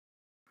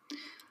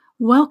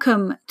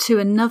Welcome to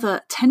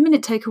another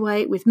 10-minute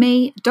takeaway with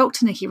me,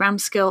 Dr. Nikki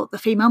Ramskill, the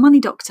Female Money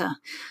Doctor.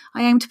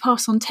 I aim to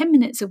pass on 10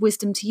 minutes of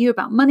wisdom to you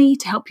about money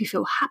to help you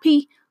feel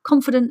happy,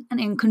 confident, and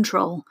in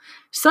control.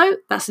 So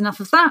that's enough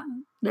of that.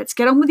 Let's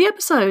get on with the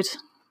episode.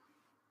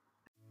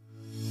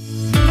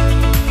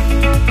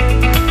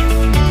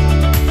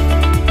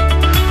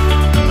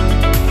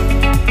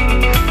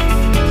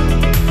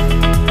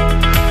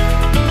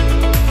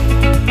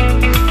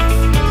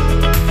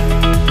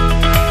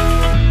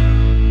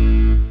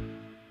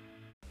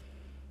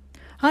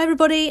 Hi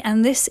everybody,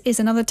 and this is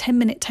another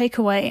 10-minute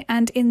takeaway,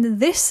 and in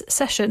this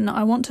session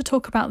I want to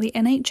talk about the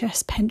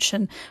NHS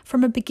pension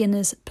from a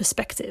beginner's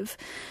perspective.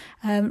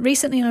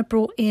 Recently I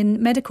brought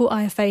in medical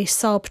IFA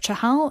Saab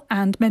Chahal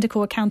and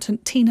medical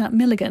accountant Tina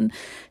Milligan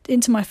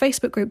into my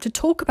Facebook group to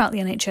talk about the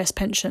NHS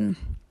pension.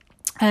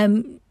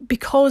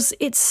 Because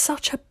it's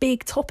such a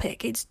big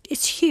topic.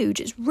 It's huge,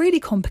 it's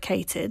really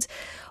complicated.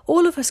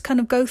 All of us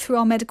kind of go through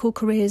our medical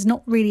careers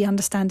not really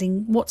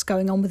understanding what's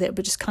going on with it,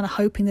 but just kind of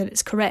hoping that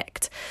it's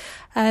correct.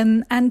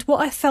 And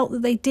what I felt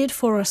that they did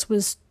for us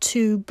was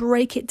to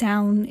break it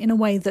down in a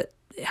way that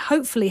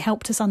hopefully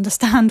helped us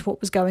understand what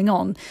was going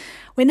on.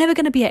 We're never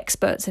going to be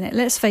experts in it,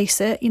 let's face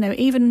it.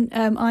 Even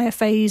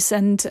IFAs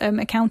and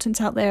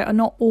accountants out there are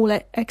not all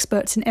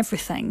experts in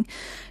everything.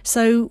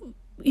 So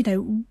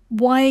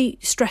why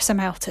stress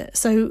about it?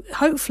 So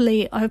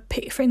hopefully I've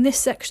picked in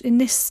this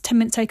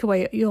 10-minute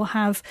takeaway, you'll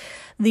have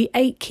the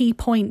 8 key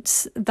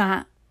points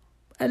that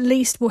at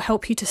least will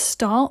help you to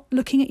start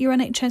looking at your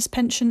NHS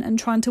pension and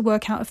trying to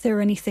work out if there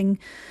are anything,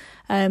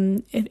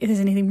 if there's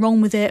anything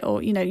wrong with it,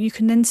 or you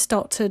can then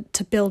start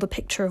to build a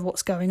picture of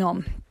what's going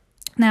on.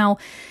 Now,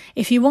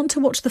 if you want to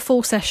watch the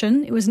full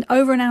session, it was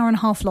over an hour and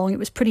a half long. It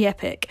was pretty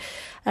epic.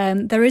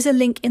 There is a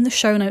link in the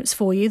show notes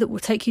for you that will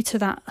take you to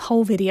that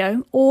whole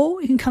video, or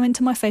you can come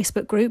into my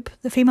Facebook group,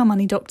 The Female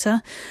Money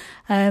Doctor,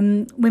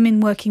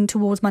 Women Working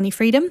Towards Money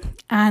Freedom,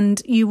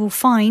 and you will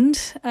find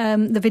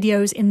the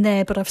videos in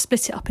there, but I've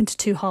split it up into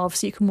 2 halves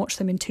so you can watch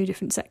them in 2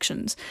 different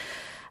sections.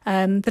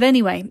 But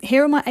anyway,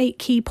 here are my 8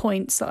 key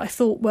points that I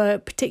thought were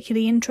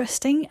particularly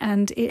interesting,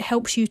 and it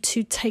helps you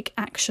to take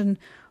action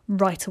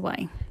right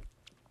away.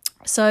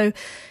 So,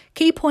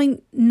 key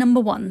point number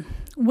 1,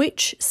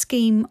 which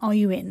scheme are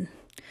you in?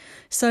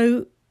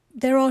 So,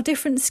 there are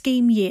different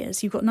scheme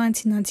years. You've got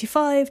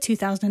 1995,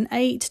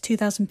 2008,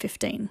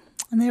 2015,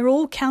 and they're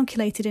all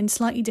calculated in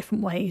slightly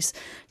different ways.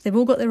 They've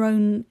all got their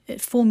own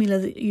formula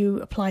that you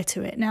apply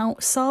to it. Now,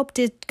 Saab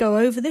did go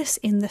over this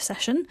in the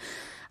session,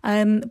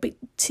 but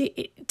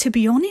to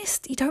be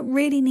honest, you don't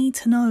really need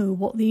to know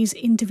what these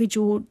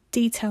individual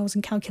details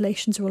and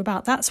calculations are all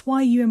about. That's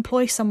why you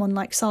employ someone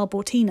like Saab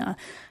or Tina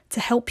to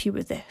help you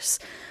with this.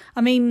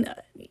 I mean,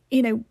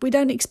 we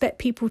don't expect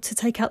people to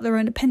take out their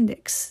own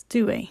appendix,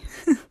 do we?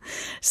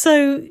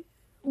 So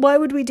why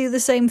would we do the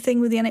same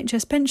thing with the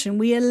NHS pension?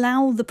 We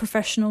allow the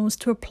professionals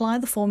to apply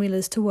the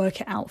formulas to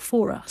work it out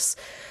for us.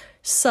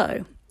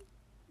 So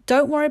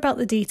don't worry about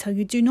the detail.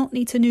 You do not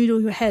need to noodle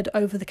your head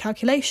over the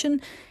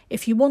calculation.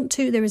 If you want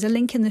to, there is a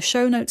link in the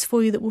show notes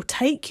for you that will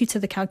take you to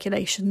the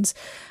calculations,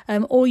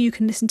 or you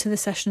can listen to the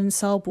session and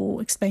Saab will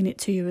explain it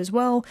to you as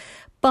well.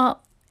 But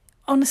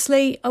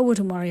honestly, I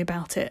wouldn't worry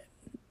about it.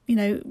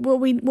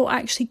 What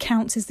actually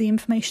counts is the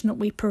information that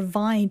we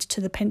provide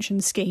to the pension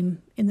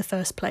scheme in the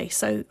first place.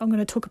 So I'm going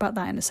to talk about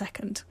that in a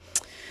second.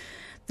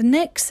 The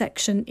next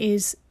section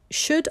is,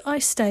 should I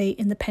stay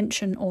in the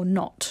pension or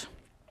not?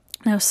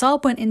 Now,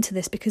 Saab went into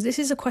this because this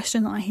is a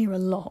question that I hear a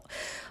lot.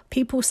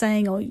 People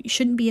saying, you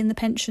shouldn't be in the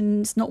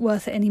pension, it's not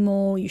worth it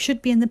anymore. You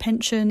should be in the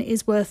pension, it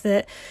is worth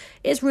it.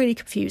 It's really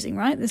confusing,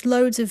 right? There's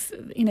loads of,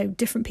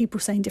 different people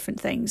saying different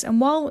things. And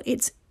while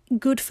it's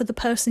good for the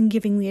person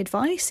giving the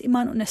advice, it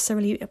might not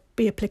necessarily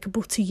be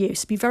applicable to you.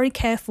 So be very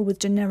careful with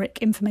generic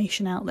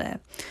information out there.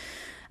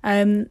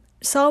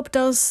 Saab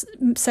does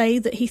say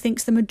that he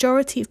thinks the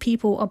majority of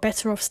people are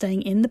better off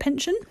staying in the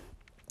pension.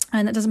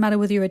 And that doesn't matter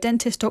whether you're a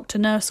dentist, doctor,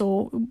 nurse,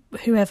 or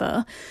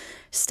whoever.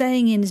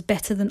 Staying in is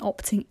better than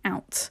opting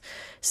out.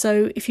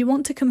 So if you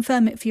want to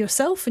confirm it for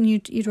yourself and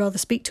you'd rather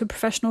speak to a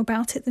professional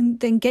about it,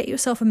 then get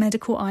yourself a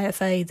medical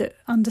IFA that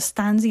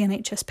understands the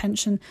NHS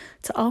pension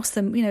to ask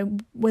them,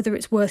 whether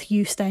it's worth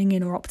you staying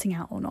in or opting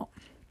out or not.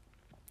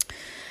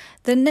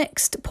 The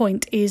next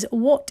point is,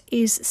 what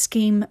is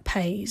scheme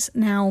pays?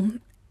 Now,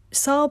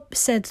 Saab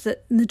said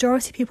that the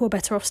majority of people are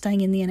better off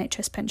staying in the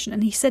NHS pension,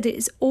 and he said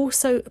it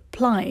also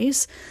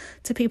applies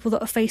to people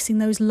that are facing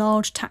those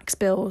large tax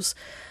bills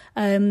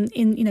in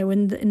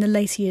the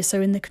later years,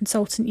 so in the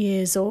consultant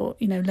years or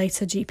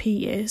later GP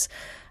years,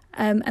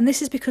 and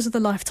this is because of the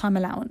lifetime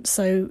allowance.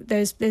 So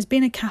there's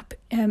been a cap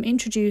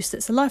introduced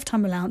that's a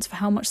lifetime allowance for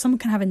how much someone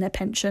can have in their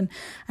pension,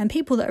 and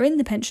people that are in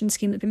the pension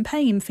scheme that have been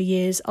paying for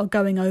years are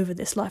going over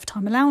this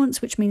lifetime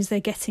allowance, which means they're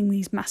getting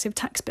these massive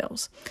tax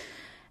bills.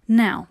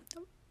 Now,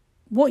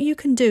 what you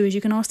can do is you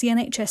can ask the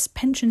NHS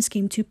pension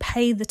scheme to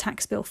pay the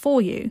tax bill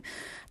for you.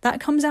 That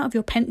comes out of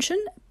your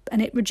pension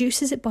and it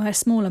reduces it by a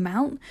small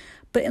amount,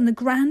 But in the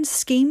grand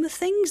scheme of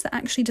things, that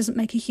actually doesn't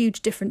make a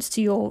huge difference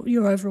to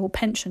your overall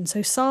pension. So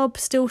SARB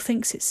still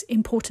thinks it's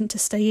important to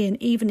stay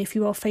in, even if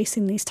you are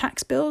facing these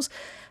tax bills.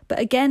 But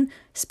again,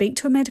 speak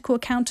to a medical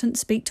accountant,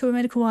 speak to a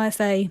medical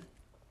IFA,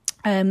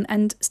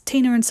 and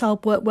Tina and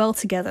SARB work well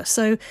together.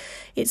 So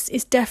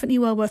it's definitely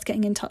well worth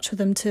getting in touch with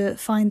them to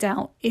find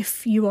out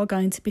if you are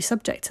going to be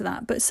subject to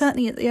that. But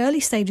certainly at the early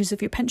stages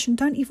of your pension,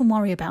 don't even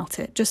worry about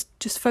it.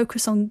 Just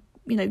focus on,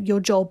 your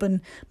job and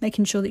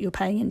making sure that you're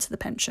paying into the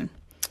pension.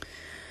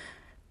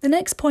 The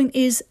next point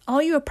is,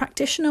 are you a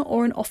practitioner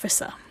or an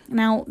officer?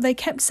 Now, they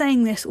kept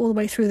saying this all the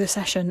way through the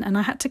session, and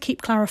I had to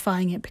keep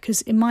clarifying it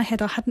because in my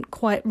head I hadn't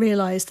quite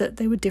realised that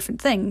they were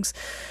different things.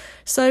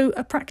 So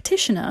a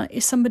practitioner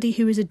is somebody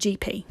who is a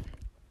GP.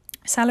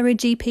 Salaried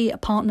GP, a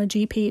partner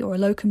GP or a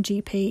locum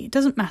GP, it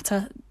doesn't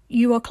matter.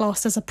 You are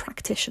classed as a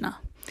practitioner.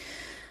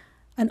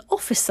 An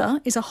officer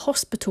is a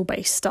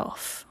hospital-based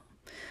staff.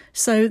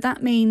 So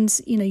that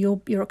means,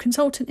 you're a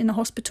consultant in a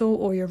hospital,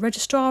 or you're a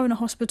registrar in a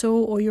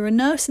hospital, or you're a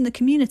nurse in the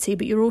community,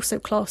 but you're also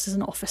classed as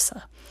an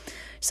officer.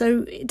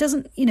 So it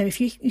doesn't,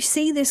 if you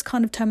see this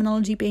kind of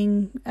terminology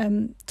being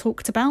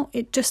talked about,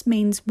 it just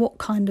means what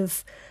kind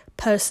of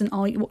person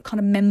are you, what kind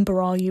of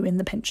member are you in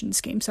the pension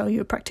scheme. So are you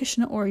a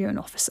practitioner or are you an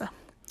officer?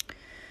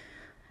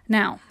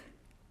 Now,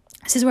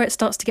 this is where it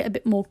starts to get a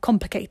bit more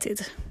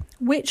complicated.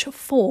 Which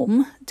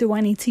form do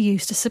I need to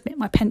use to submit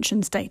my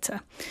pensions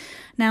data?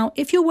 Now,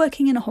 if you're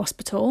working in a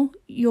hospital,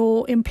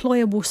 your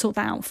employer will sort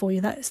that out for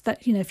you.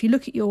 If you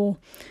look at your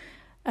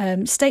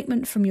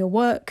statement from your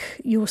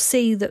work, you'll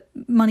see that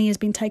money has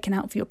been taken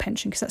out for your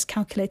pension because that's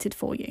calculated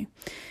for you.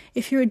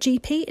 If you're a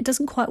GP, it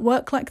doesn't quite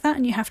work like that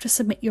and you have to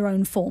submit your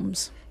own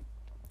forms.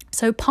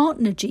 So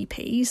partner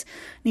GPs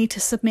need to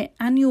submit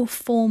annual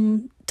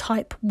form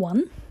type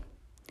 1.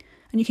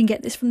 And you can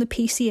get this from the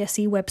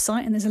PCSE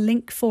website, and there's a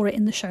link for it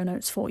in the show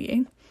notes for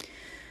you.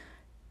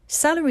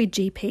 Salaried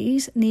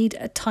GPs need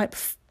a type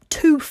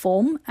 2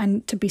 form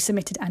and to be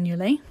submitted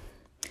annually.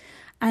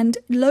 And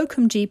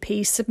locum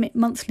GPs submit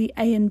monthly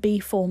A and B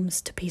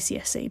forms to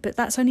PCSE, but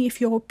that's only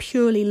if you're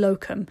purely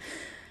locum.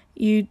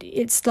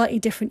 It's slightly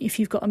different if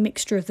you've got a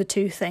mixture of the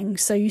two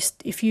things. So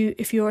if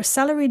you're a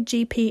salaried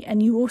GP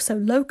and you also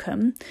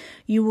locum,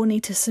 you will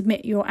need to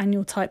submit your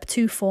annual type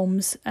 2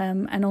 forms,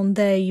 and on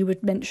there you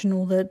would mention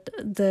all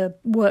the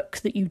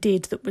work that you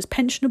did that was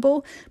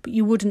pensionable, but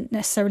you wouldn't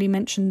necessarily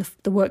mention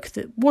the work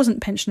that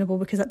wasn't pensionable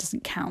because that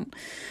doesn't count.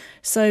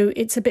 So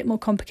it's a bit more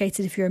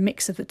complicated if you're a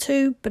mix of the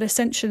two, but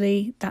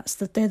essentially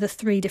they're the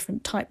 3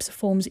 different types of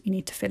forms that you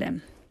need to fill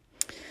in.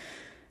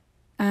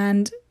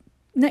 And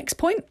next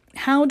point,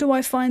 how do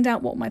I find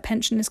out what my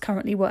pension is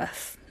currently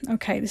worth?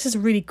 Okay, this is a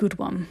really good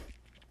one.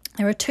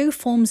 There are 2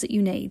 forms that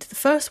you need. The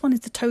first one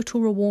is the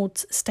total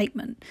rewards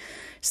statement.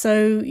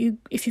 So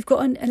if you've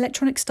got an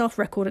electronic staff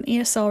record, an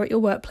ESR at your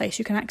workplace,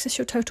 you can access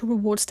your total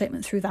reward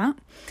statement through that.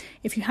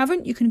 If you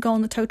haven't, you can go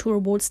on the total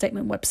reward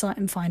statement website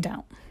and find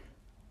out.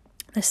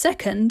 The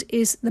second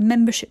is the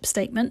membership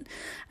statement.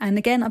 And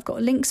again, I've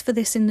got links for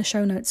this in the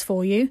show notes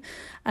for you.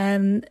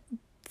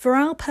 For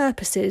our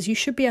purposes, you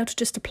should be able to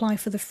just apply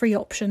for the free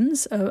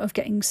options of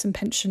getting some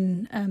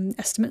pension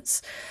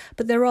estimates.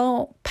 But there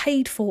are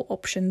paid for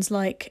options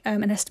like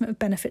an estimate of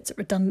benefits at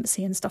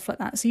redundancy and stuff like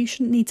that. So you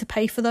shouldn't need to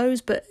pay for those,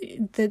 but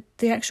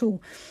the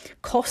actual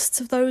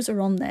costs of those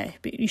are on there.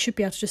 But you should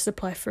be able to just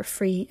apply for a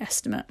free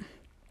estimate.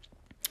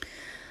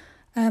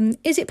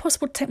 Is it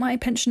possible to take my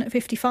pension at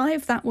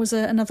 55? That was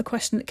another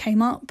question that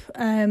came up.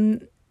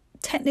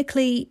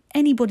 Technically,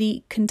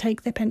 anybody can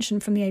take their pension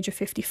from the age of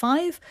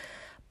 55.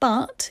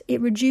 But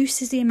it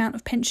reduces the amount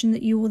of pension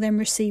that you will then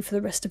receive for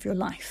the rest of your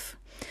life.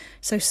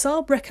 So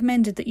SARB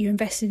recommended that you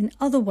invested in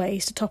other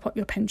ways to top up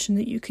your pension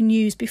that you can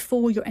use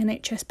before your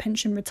NHS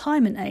pension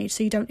retirement age,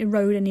 so you don't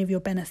erode any of your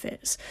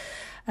benefits.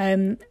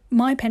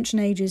 My pension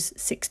age is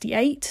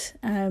 68,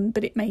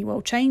 but it may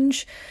well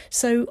change.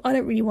 So I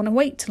don't really want to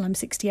wait till I'm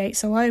 68.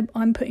 So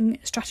I'm putting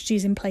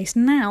strategies in place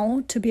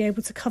now to be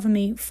able to cover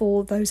me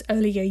for those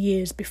earlier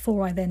years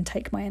before I then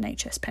take my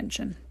NHS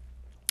pension.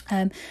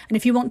 And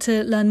if you want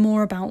to learn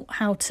more about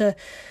how to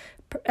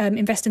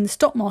invest in the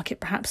stock market,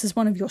 perhaps as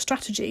one of your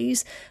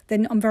strategies,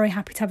 then I'm very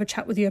happy to have a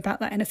chat with you about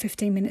that in a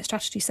 15-minute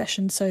strategy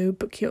session. So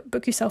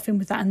book yourself in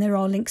with that, and there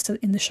are links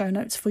in the show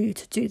notes for you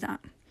to do that.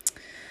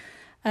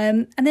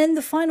 And then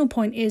the final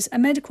point is a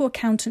medical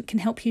accountant can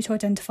help you to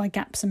identify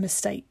gaps and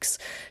mistakes.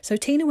 So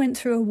Tina went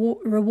through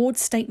a reward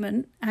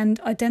statement and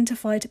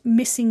identified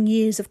missing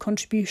years of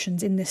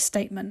contributions in this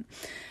statement.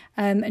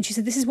 And she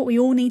said this is what we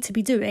all need to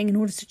be doing in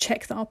order to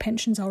check that our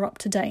pensions are up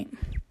to date.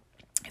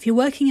 If you're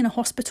working in a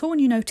hospital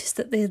and you notice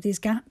that there are these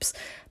gaps,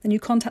 then you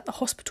contact the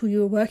hospital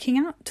you were working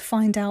at to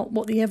find out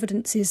what the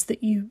evidence is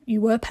that you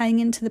were paying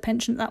into the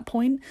pension at that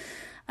point,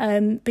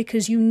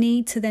 because you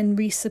need to then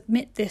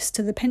resubmit this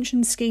to the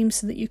pension scheme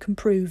so that you can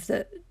prove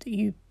that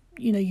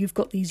you've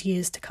got these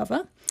years to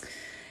cover.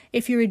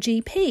 If you're a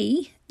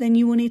GP, then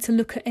you will need to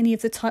look at any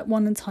of the type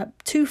 1 and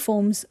type 2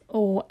 forms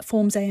or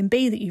forms A and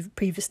B that you've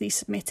previously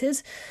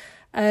submitted.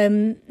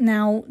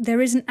 Now,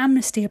 there is an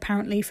amnesty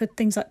apparently for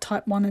things like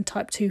type 1 and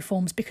type 2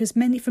 forms, because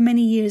for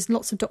many years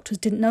lots of doctors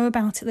didn't know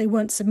about it, they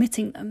weren't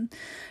submitting them.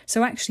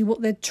 So actually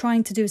what they're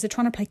trying to do is they're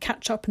trying to play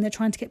catch up, and they're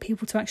trying to get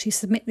people to actually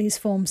submit these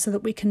forms so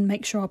that we can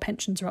make sure our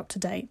pensions are up to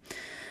date.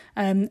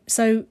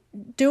 So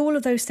do all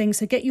of those things.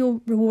 So get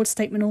your reward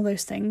statement, all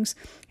those things.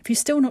 If you're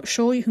still not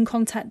sure, you can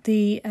contact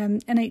the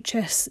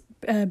NHS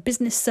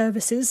business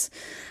services,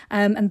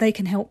 and they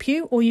can help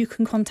you, or you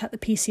can contact the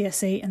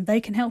PCSE and they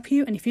can help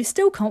you. And if you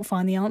still can't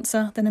find the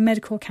answer, then a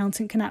medical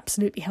accountant can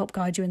absolutely help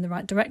guide you in the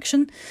right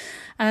direction.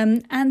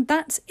 And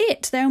that's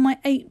it. There are my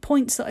 8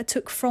 points that I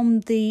took from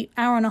the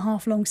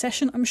hour-and-a-half long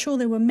session. I'm sure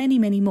there were many,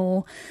 many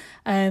more.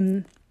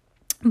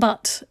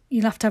 But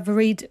you'll have to have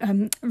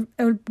a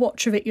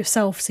watch of it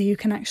yourself so you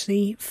can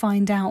actually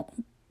find out,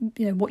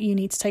 what you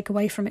need to take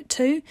away from it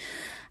too.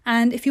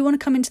 And if you want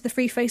to come into the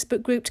free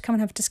Facebook group to come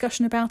and have a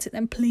discussion about it,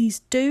 then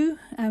please do,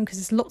 because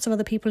there's lots of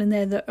other people in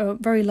there that are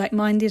very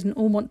like-minded and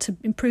all want to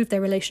improve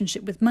their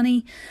relationship with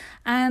money.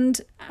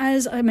 And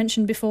as I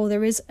mentioned before,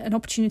 there is an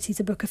opportunity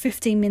to book a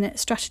 15-minute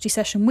strategy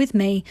session with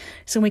me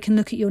so we can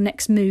look at your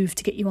next move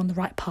to get you on the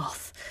right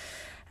path.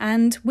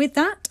 And with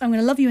that, I'm going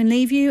to love you and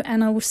leave you,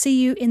 and I will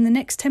see you in the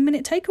next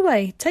 10-minute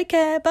takeaway. Take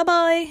care.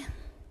 Bye-bye.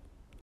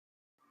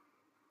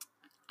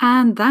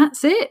 And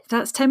that's it.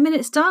 That's 10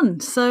 minutes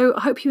done. So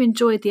I hope you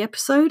enjoyed the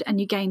episode and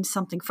you gained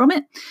something from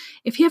it.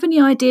 If you have any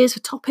ideas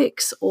for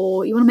topics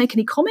or you want to make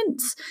any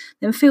comments,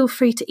 then feel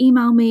free to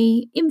email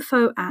me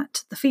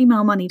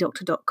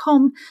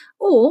info@thefemalemoneydoctor.com,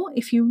 or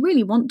if you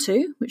really want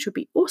to, which would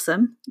be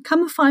awesome,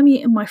 come and find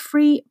me in my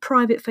free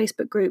private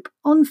Facebook group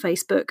on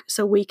Facebook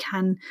so we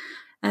can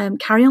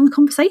carry on the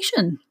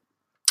conversation.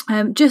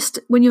 Just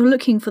when you're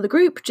looking for the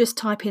group, just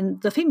type in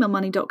The Female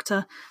Money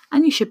Doctor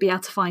and you should be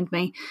able to find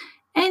me.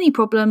 Any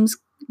problems,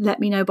 let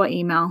me know by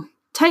email.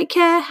 Take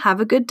care. Have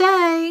a good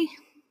day.